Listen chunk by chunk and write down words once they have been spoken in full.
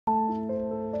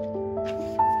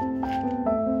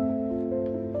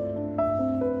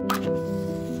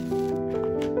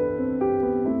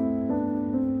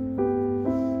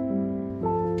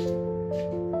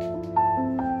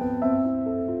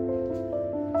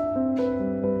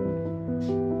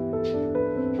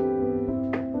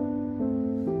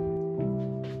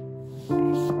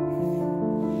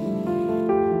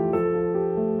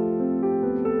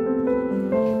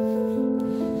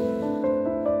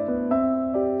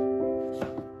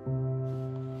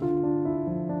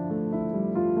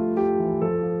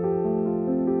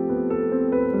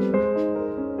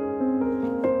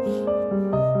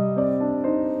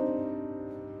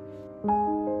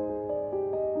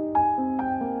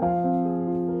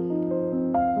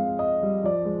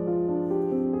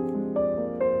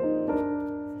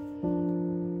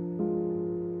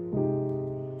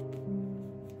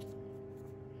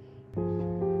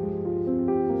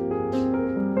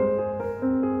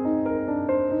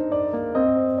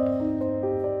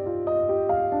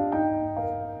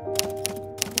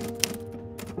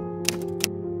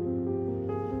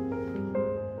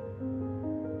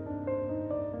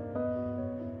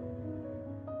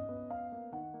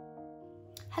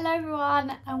Hello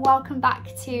everyone and welcome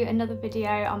back to another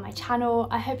video on my channel.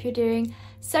 I hope you're doing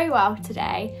so well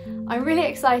today. I'm really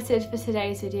excited for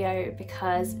today's video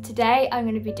because today I'm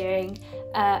going to be doing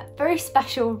a very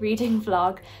special reading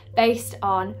vlog based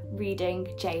on reading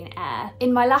Jane Eyre.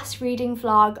 In my last reading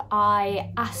vlog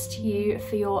I asked you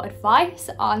for your advice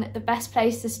on the best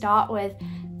place to start with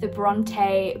the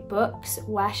Bronte books.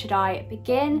 Where should I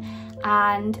begin?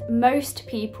 And most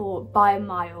people by a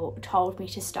mile told me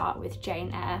to start with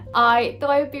Jane Eyre. I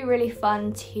thought it would be really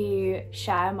fun to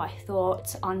share my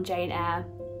thoughts on Jane Eyre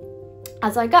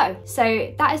as I go.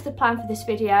 So that is the plan for this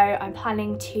video. I'm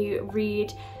planning to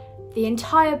read the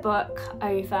entire book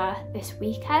over this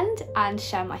weekend and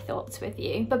share my thoughts with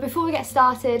you. But before we get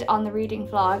started on the reading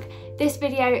vlog, this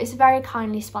video is very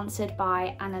kindly sponsored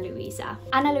by Ana Luisa.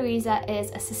 Ana Luisa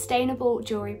is a sustainable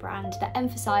jewellery brand that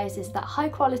emphasises that high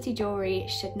quality jewellery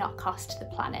should not cost the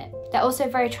planet. They're also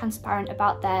very transparent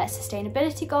about their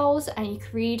sustainability goals, and you can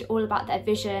read all about their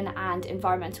vision and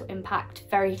environmental impact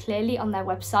very clearly on their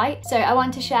website. So I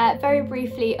want to share very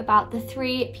briefly about the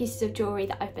 3 pieces of jewellery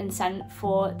that I've been sent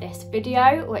for this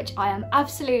video, which I am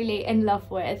absolutely in love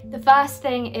with. The first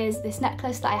thing is this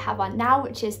necklace that I have on now,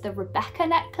 which is the Rebecca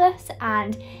necklace,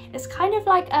 and it's kind of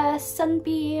like a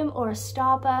sunbeam or a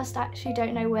starburst, I actually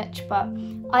don't know which, but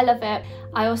I love it.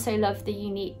 I also love the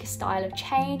unique style of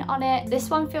chain on it. This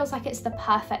one feels like it's the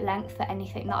perfect length for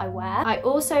anything that I wear. I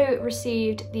also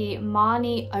received the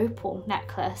Marni opal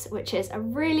necklace, which is a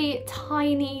really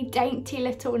tiny, dainty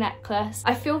little necklace.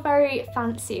 I feel very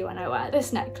fancy when I wear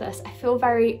this necklace. I feel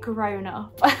very grown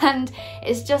up and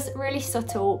it's just really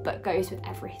subtle but goes with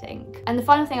everything. And the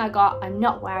final thing I got I'm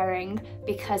not wearing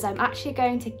because I'm actually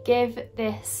going to give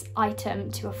this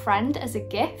item to a friend as a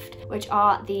gift, which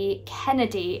are the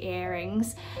Kennedy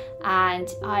earrings, and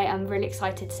I am really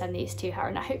excited to send these to her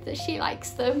and I hope that she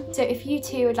likes them. So if you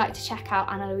too would like to check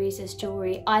out Ana Luisa's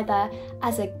jewellery either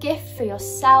as a gift for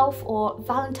yourself, or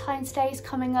Valentine's Day is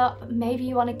coming up, maybe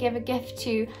you want to give a gift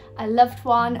to a loved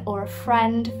one or a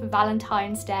friend for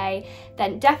Valentine's Day,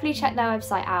 then definitely check their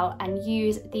website out and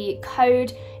use the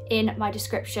code in my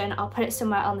description. I'll put it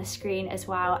somewhere on the screen as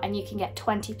well, and you can get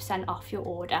 20% off your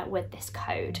order with this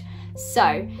code.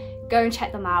 So go and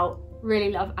check them out.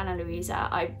 Really love Ana Luisa.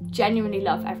 I genuinely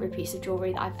love every piece of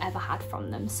jewellery that I've ever had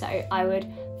from them, so I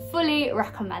would fully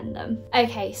recommend them.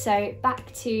 Okay, so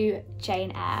back to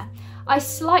Jane Eyre. I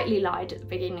slightly lied at the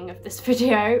beginning of this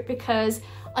video because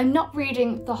I'm not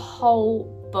reading the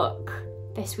whole book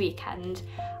this weekend.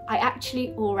 I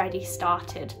actually already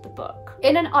started the book.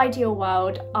 In an ideal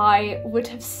world, I would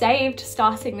have saved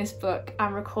starting this book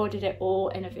and recorded it all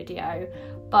in a video,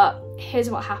 but here's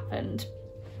what happened.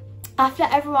 After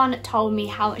everyone told me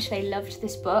how much they loved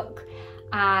this book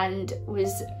and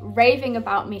was raving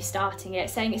about me starting it,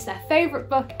 saying it's their favourite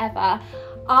book ever,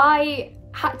 I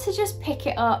had to just pick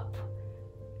it up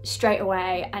straight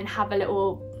away and have a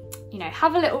little,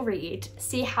 have a little read,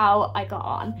 see how I got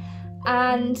on.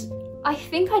 And I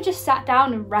think I just sat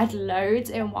down and read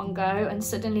loads in one go, and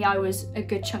suddenly I was a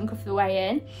good chunk of the way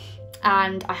in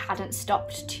and I hadn't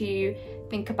stopped to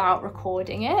think about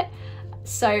recording it.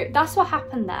 So that's what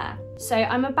happened there. So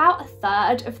I'm about a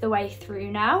third of the way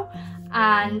through now,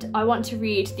 and I want to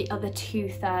read the other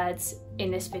 2/3 in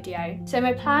this video. So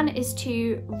my plan is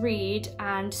to read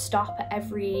and stop at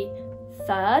every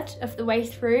third of the way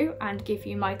through and give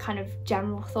you my kind of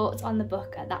general thoughts on the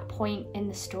book at that point in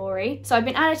the story. So I've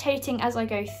been annotating as I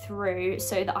go through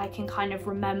so that I can kind of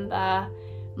remember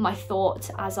my thoughts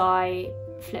as I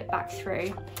flip back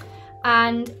through.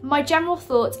 And my general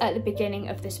thoughts at the beginning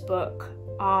of this book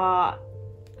are,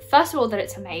 first of all, that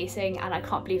it's amazing and I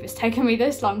can't believe it's taken me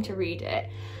this long to read it.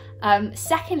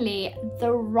 Secondly,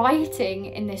 the writing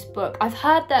in this book. I've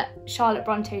heard that Charlotte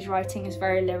Bronte's writing is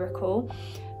very lyrical,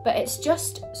 but it's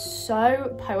just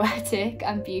so poetic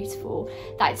and beautiful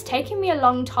that it's taken me a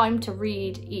long time to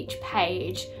read each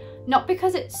page. Not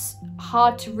because it's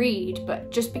hard to read, but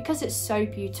just because it's so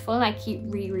beautiful and I keep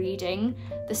rereading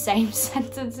the same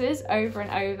sentences over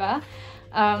and over.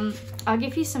 I'll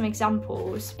give you some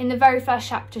examples. In the very first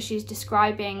chapter, she's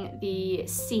describing the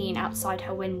scene outside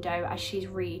her window as she's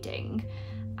reading.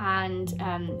 And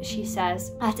she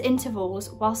says, "At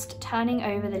intervals, whilst turning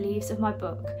over the leaves of my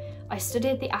book, I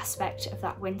studied the aspect of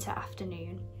that winter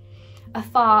afternoon.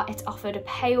 Afar, it offered a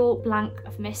pale blank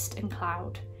of mist and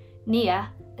cloud. Near,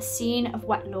 a scene of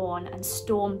wet lawn and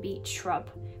storm-beat shrub,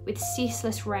 with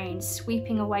ceaseless rain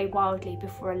sweeping away wildly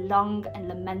before a long and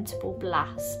lamentable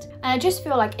blast." And I just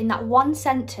feel like in that one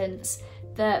sentence,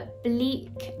 the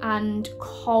bleak and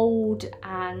cold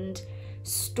and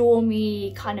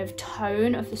stormy kind of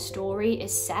tone of the story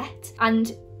is set,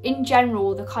 and in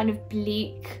general, the kind of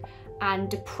bleak and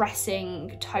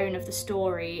depressing tone of the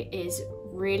story is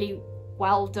really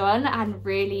well done and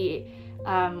really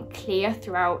clear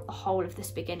throughout the whole of this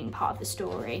beginning part of the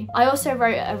story. I also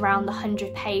wrote around the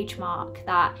 100-page mark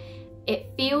that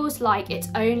it feels like it's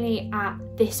only at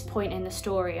this point in the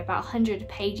story, about 100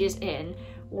 pages in,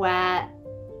 where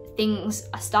things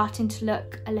are starting to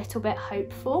look a little bit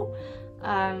hopeful.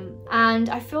 And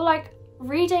I feel like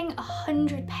reading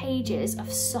 100 pages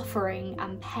of suffering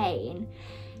and pain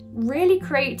really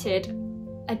created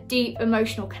a deep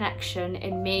emotional connection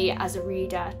in me as a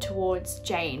reader towards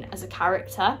Jane as a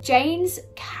character. Jane's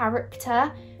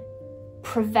character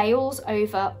prevails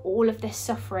over all of this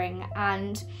suffering,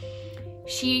 and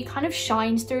she kind of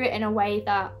shines through it in a way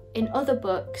that in other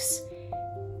books,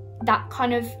 that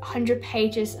kind of 100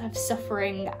 pages of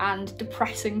suffering and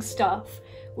depressing stuff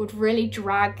would really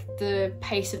drag the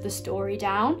pace of the story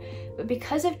down. But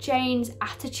because of Jane's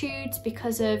attitudes,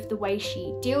 because of the way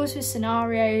she deals with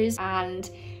scenarios, and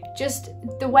just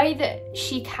the way that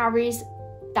she carries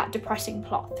that depressing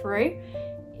plot through,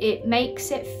 it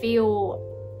makes it feel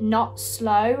not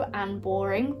slow and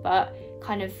boring, but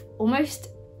kind of almost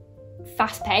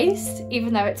fast-paced,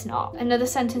 even though it's not. Another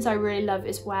sentence I really love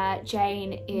is where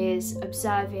Jane is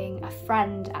observing a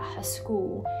friend at her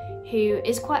school who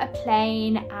is quite a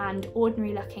plain and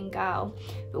ordinary looking girl,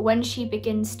 but when she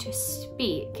begins to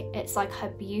speak, it's like her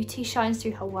beauty shines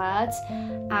through her words.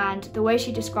 And the way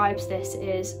she describes this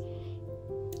is,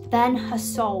 "Then her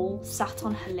soul sat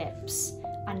on her lips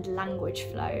and language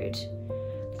flowed."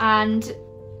 And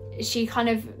she kind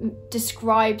of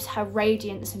describes her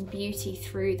radiance and beauty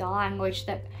through the language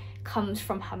that comes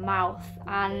from her mouth,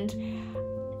 and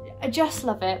I just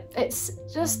love it. It's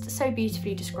just so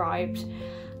beautifully described.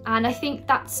 And I think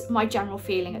that's my general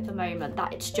feeling at the moment,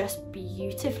 that it's just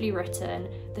beautifully written,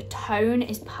 the tone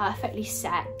is perfectly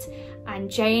set, and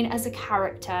Jane as a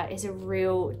character is a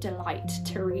real delight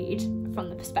to read from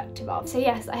the perspective of. So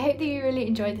yes, I hope that you really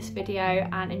enjoyed this video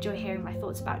and enjoy hearing my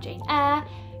thoughts about Jane Eyre.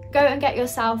 Go and get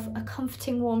yourself a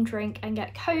comforting warm drink and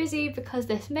get cozy, because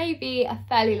this may be a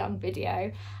fairly long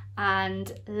video,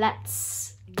 and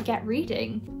let's get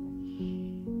reading.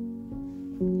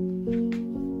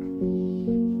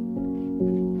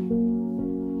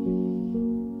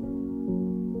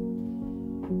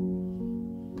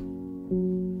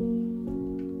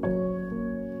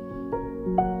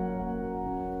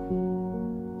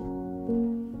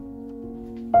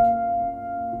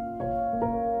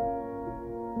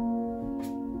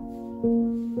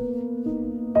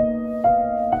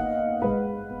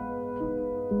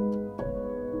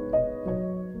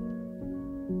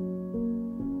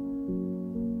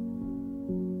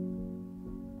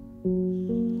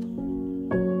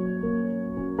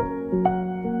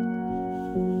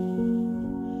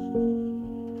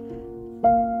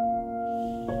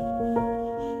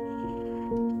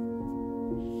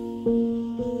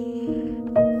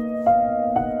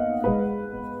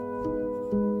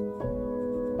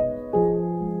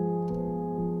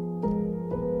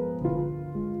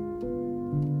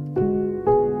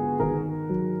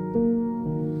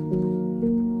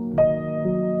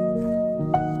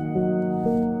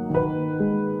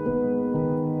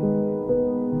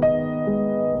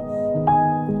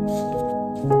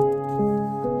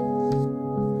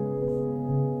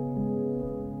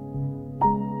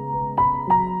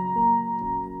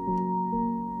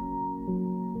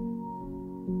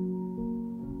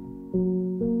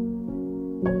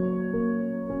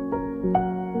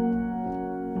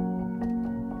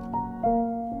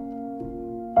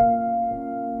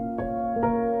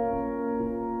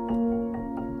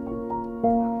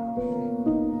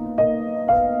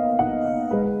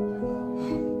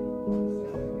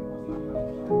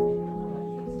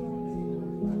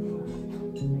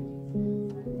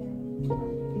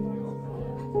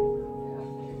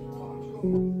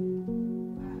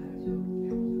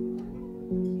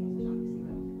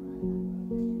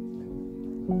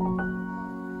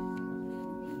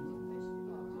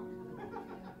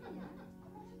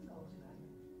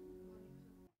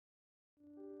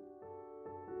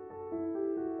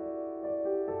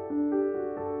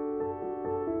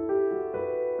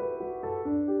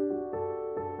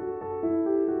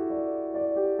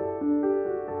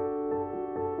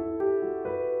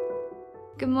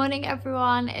 Good morning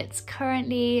everyone, it's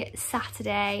currently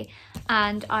Saturday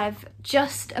and I've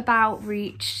just about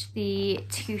reached the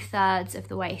 2/3 of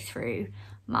the way through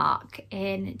mark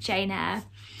in Jane Eyre,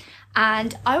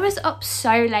 and I was up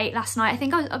so late last night. I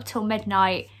think I was up till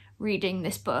midnight reading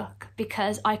this book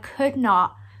because I could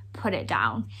not put it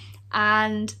down,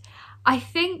 and I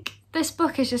think this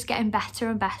book is just getting better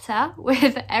and better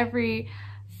with every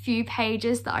few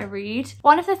pages that I read.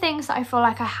 One of the things that I feel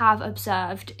like I have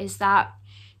observed is that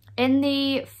in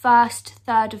the first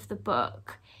third of the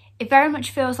book, it very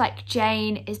much feels like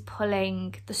Jane is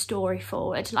pulling the story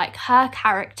forward. Like her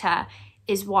character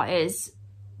is what is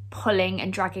pulling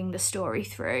and dragging the story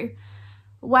through.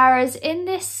 Whereas in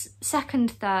this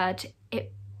second third,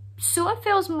 it sort of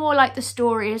feels more like the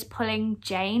story is pulling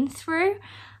Jane through,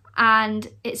 and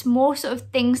it's more sort of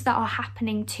things that are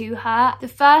happening to her. The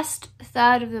first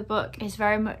third of the book is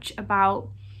very much about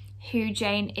who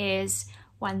Jane is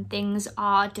when things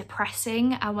are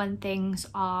depressing and when things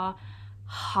are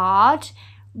hard,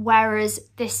 whereas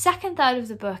this second third of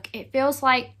the book, it feels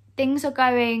like things are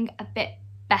going a bit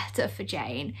better for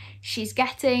Jane. She's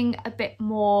getting a bit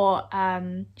more,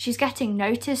 she's getting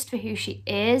noticed for who she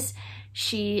is.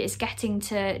 She is getting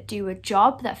to do a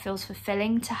job that feels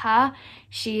fulfilling to her.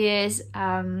 She is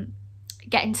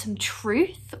getting some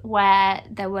truth where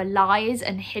there were lies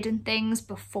and hidden things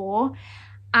before.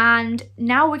 And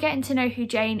now we're getting to know who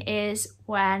Jane is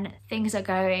when things are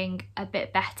going a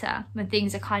bit better, when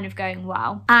things are kind of going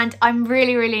well. And I'm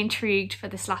really, really intrigued for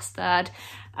this last third.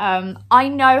 I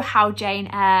know how Jane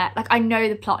Eyre, like I know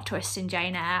the plot twist in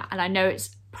Jane Eyre, and I know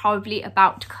it's probably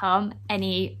about to come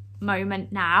any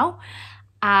moment now.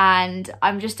 And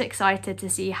I'm just excited to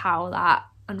see how that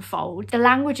unfolds. The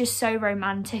language is so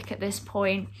romantic at this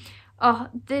point. Oh,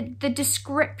 the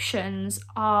descriptions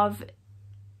of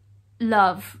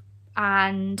love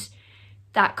and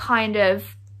that kind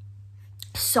of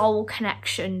soul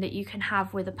connection that you can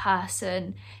have with a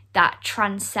person that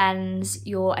transcends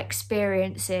your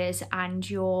experiences and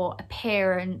your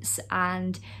appearance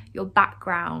and your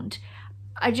background.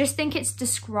 I just think it's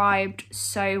described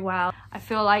so well. I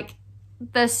feel like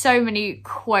there's so many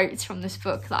quotes from this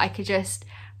book that I could just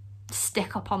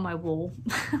stick up on my wall.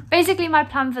 Basically, my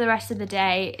plan for the rest of the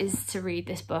day is to read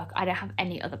this book. I don't have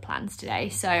any other plans today,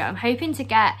 so I'm hoping to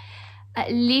get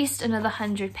at least another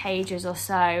 100 pages or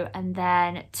so, and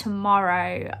then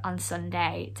tomorrow on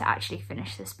Sunday to actually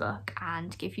finish this book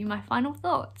and give you my final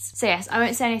thoughts. So yes, I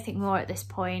won't say anything more at this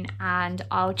point, and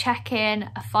I'll check in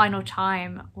a final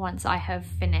time once I have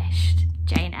finished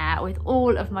Jane Eyre with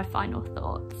all of my final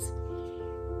thoughts.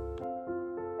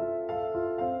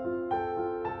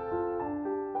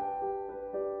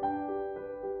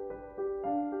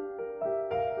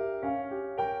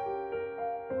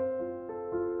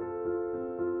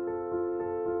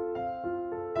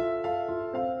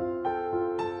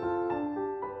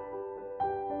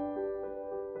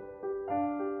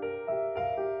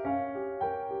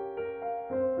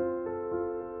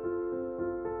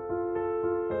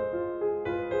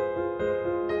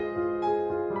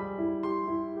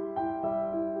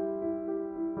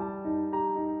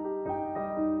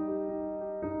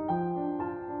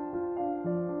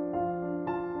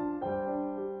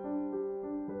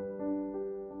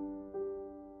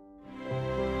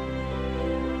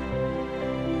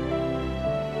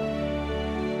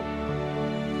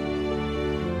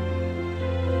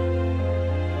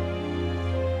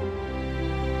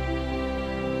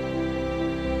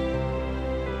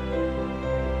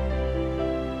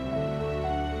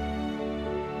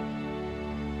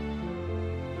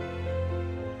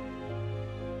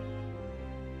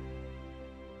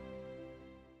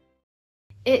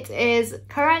 It is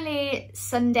currently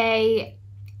Sunday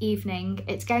evening.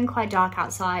 It's getting quite dark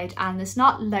outside and there's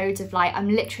not loads of light. I'm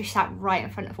literally sat right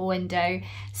in front of a window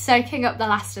soaking up the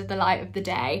last of the light of the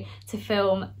day to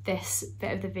film this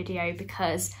bit of the video,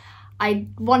 because I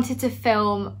wanted to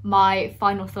film my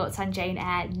final thoughts on Jane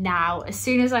Eyre now as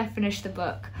soon as I finish the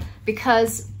book,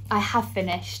 because I have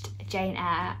finished Jane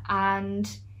Eyre and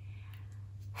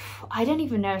I don't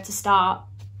even know where to start.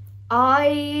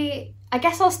 I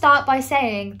guess I'll start by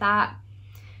saying that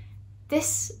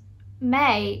this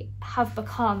may have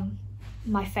become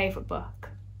my favourite book.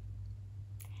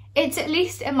 It's at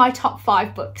least in my top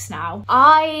 5 books now.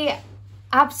 I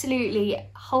absolutely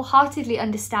wholeheartedly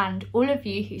understand all of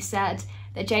you who said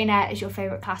that Jane Eyre is your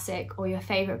favourite classic or your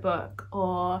favourite book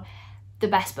or the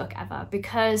best book ever,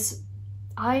 because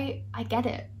I get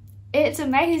it. It's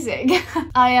amazing.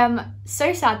 I am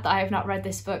so sad that I have not read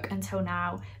this book until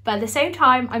now, but at the same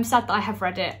time, I'm sad that I have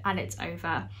read it and it's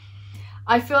over.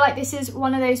 I feel like this is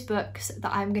one of those books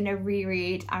that I'm gonna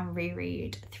reread and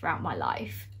reread throughout my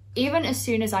life. Even as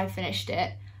soon as I finished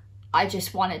it, I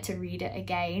just wanted to read it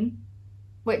again,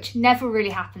 which never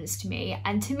really happens to me.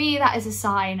 And to me, that is a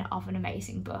sign of an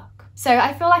amazing book. So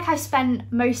I feel like I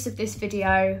spent most of this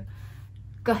video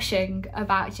gushing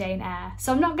about Jane Eyre,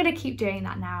 so I'm not going to keep doing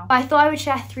that now. But I thought I would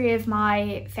share 3 of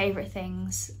my favourite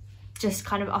things just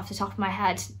kind of off the top of my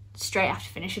head straight after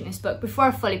finishing this book, before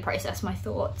I fully process my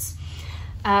thoughts.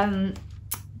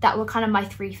 that were kind of my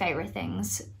 3 favourite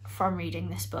things from reading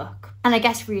this book, and I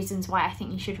guess reasons why I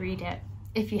think you should read it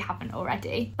if you haven't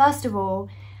already. First of all,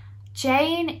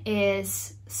 Jane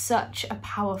is such a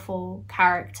powerful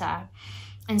character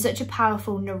and such a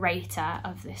powerful narrator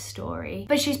of this story,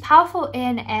 but she's powerful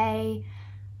in a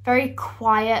very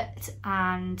quiet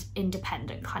and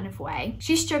independent kind of way.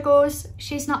 She struggles,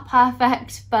 she's not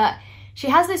perfect, but she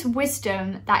has this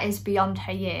wisdom that is beyond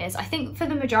her years. I think for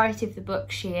the majority of the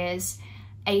book she is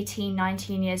 18,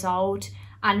 19 years old,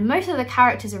 and most of the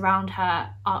characters around her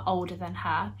are older than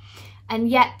her, and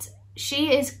yet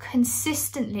she is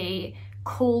consistently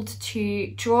called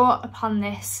to draw upon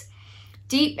this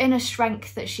deep inner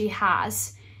strength that she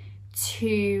has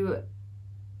to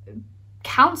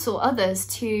counsel others,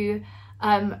 to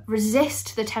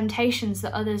resist the temptations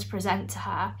that others present to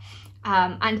her,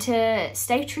 and to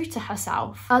stay true to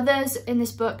herself. Others in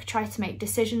this book try to make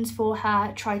decisions for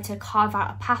her, try to carve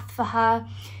out a path for her,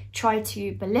 try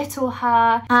to belittle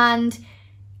her, and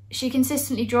she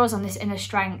consistently draws on this inner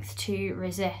strength to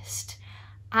resist.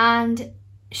 And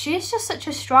she is just such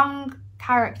a strong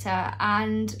character,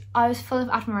 and I was full of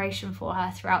admiration for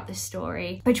her throughout this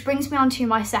story. Which brings me on to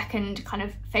my second kind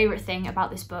of favourite thing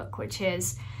about this book, which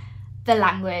is the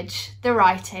language, the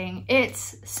writing.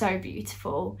 It's so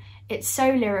beautiful, it's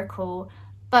so lyrical,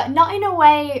 but not in a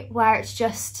way where it's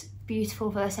just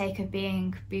beautiful for the sake of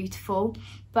being beautiful,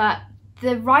 but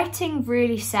the writing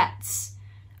really sets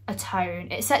a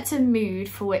tone. It sets a mood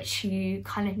for which you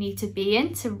kind of need to be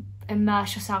in to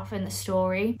immerse yourself in the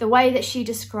story. The way that she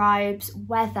describes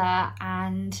weather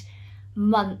and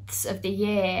months of the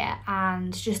year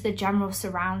and just the general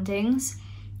surroundings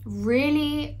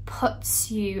really puts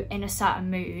you in a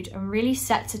certain mood and really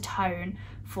sets a tone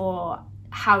for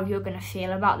how you're going to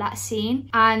feel about that scene.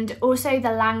 And also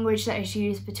the language that is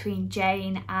used between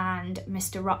Jane and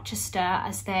Mr. Rochester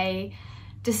as they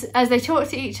talk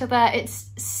to each other, it's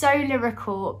so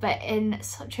lyrical but in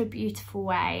such a beautiful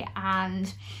way.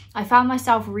 And I found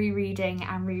myself rereading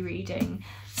and rereading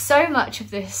so much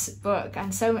of this book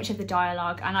and so much of the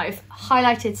dialogue, and I've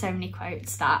highlighted so many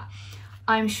quotes that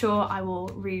I'm sure I will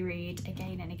reread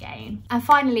again and again. And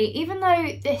finally, even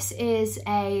though this is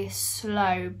a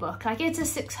slow book, like it's a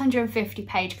 650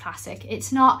 page classic,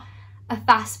 it's not a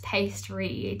fast-paced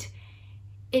read,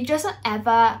 it doesn't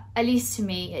ever, at least to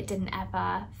me, it didn't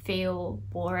ever feel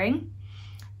boring.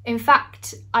 In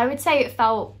fact, I would say it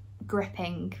felt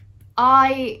gripping.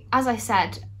 As I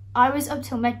said, I was up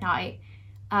till midnight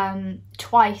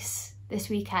twice this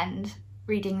weekend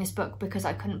reading this book because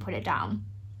I couldn't put it down.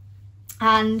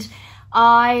 And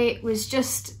I was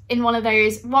just in one of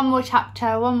those one more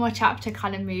chapter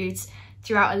kind of moods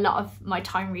throughout a lot of my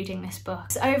time reading this book.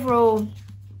 So overall,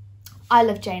 I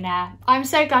love Jane Eyre. I'm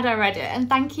so glad I read it, and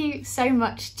thank you so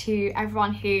much to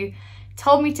everyone who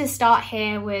told me to start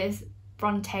here with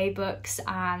Bronte books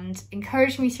and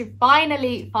encouraged me to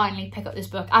finally pick up this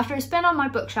book after it's been on my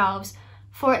bookshelves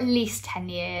for at least 10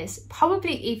 years,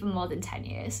 probably even more than 10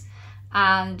 years,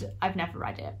 and I've never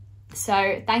read it.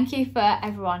 So thank you for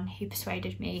everyone who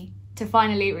persuaded me to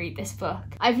finally read this book.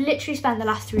 I've literally spent the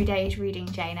last 3 days reading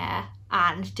Jane Eyre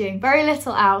and doing very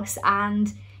little else,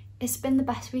 and it's been the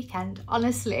best weekend,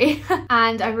 honestly.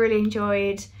 And I've really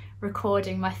enjoyed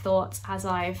recording my thoughts as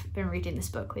I've been reading this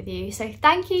book with you. So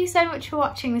thank you so much for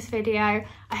watching this video.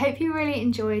 I hope you really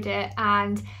enjoyed it,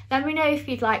 and let me know if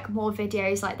you'd like more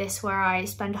videos like this where I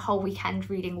spend a whole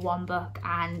weekend reading one book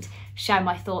and share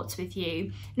my thoughts with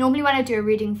you. Normally when I do a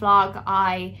reading vlog,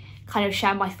 I kind of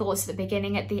share my thoughts at the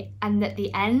beginning and at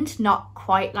the end, not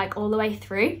quite like all the way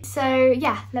through. So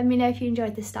yeah, let me know if you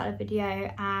enjoyed this style of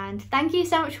video, and thank you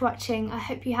so much for watching. I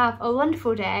hope you have a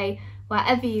wonderful day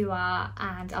wherever you are,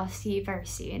 and I'll see you very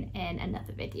soon in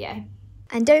another video.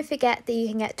 And don't forget that you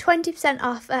can get 20%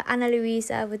 off at Ana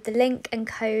Luisa with the link and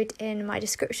code in my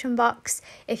description box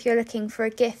if you're looking for a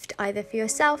gift either for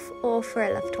yourself or for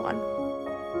a loved one.